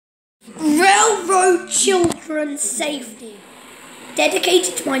road children's safety.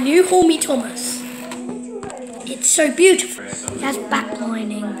 Dedicated to my new homie Thomas. It's so beautiful. It has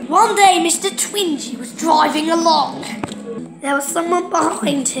backlining. One day Mr. Twingy was driving along. There was someone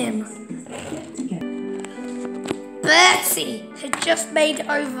behind him. Bertie had just made it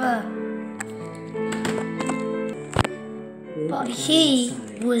over. But he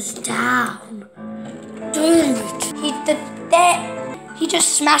was down. Dude, he just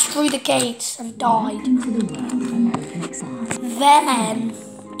smashed through the gates and died. Then,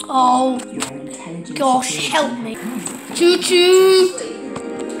 oh gosh, help me. Choo-choo.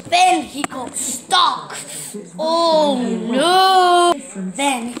 Then he got stuck. Oh no.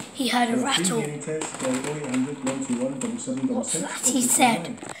 Then he heard a rattle. What's that he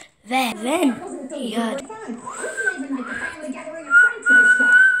said? Then he heard.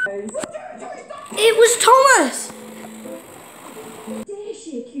 It was Thomas! Dare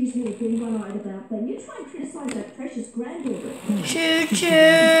she accuse me of being one-eyed about them? You try and criticise her precious granddaughter.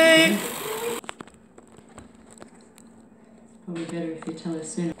 Choo-choo! Probably better if you tell her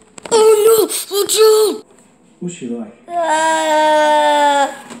sooner. Oh no! Oh John! What's she like?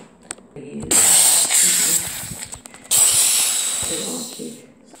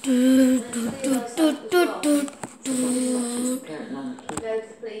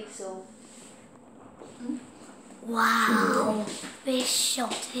 Wow, this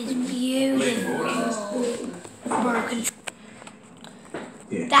shot is beautiful. Broken.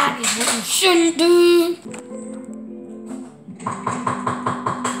 Yeah. That is what you shouldn't do.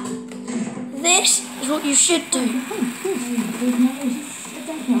 This is what you should do.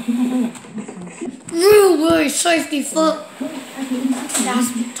 Railway safety foot. That's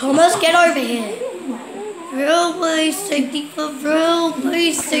Thomas, get over here. Railway safety for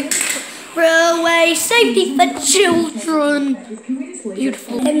railway safety for children.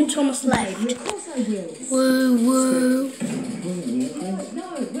 Beautiful. And Thomas left. Woo woo.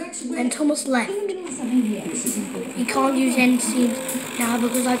 And Thomas left. He can't use end scenes now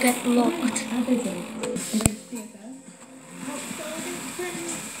because I get blocked. I've never done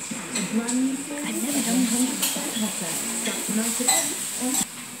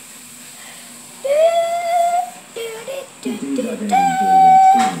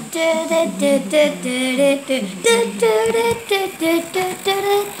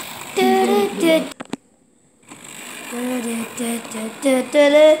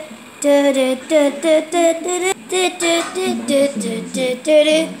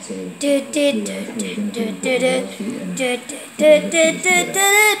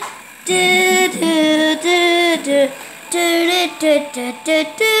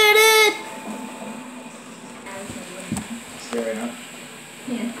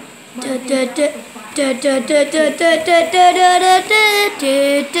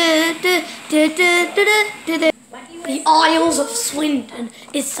The Isles of Swindon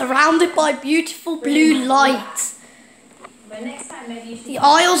is surrounded by beautiful blue lights. The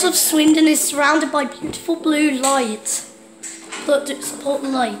Isles of Swindon is surrounded by beautiful blue lights. Look, to support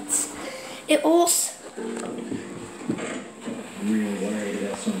lights. It also. Real worried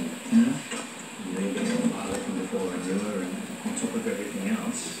about some, on top of everything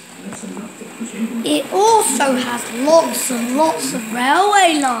else, and that's enough to push anyone. It also has lots and lots of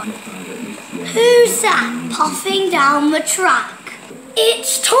railway lines. Who's that puffing down the track?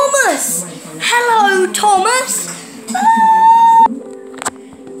 It's Thomas! Hello, Thomas!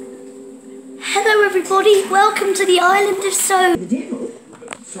 Hello, everybody. Welcome to the island of So. The devil?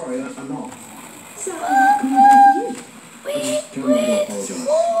 Sorry, I'm not. So, what can I do for you? Tell me to apologise.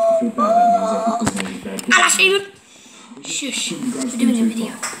 I feel bad that means everything may be bad. Hello, Stephen. Shush. We're doing a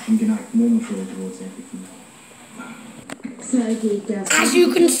video. I'm going to act more mature towards everything. So, deep down. As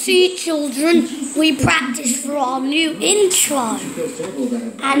you can see, children, we practiced for our new intro.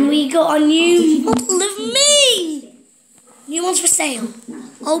 And we got a new bottle of me. New ones for sale.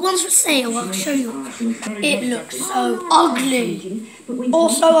 Old ones for sale. I'll show you. It looks so ugly.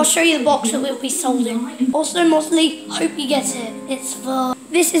 Also, I'll show you the box that will be sold in. Also, Mosley, hope you get it. It's for.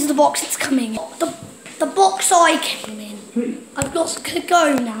 This is the box it's coming in. The box I came in. I've got to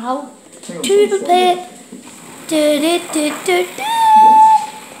go now. To the pit. He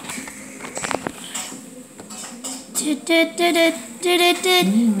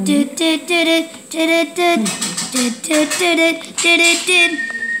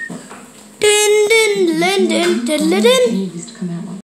used to come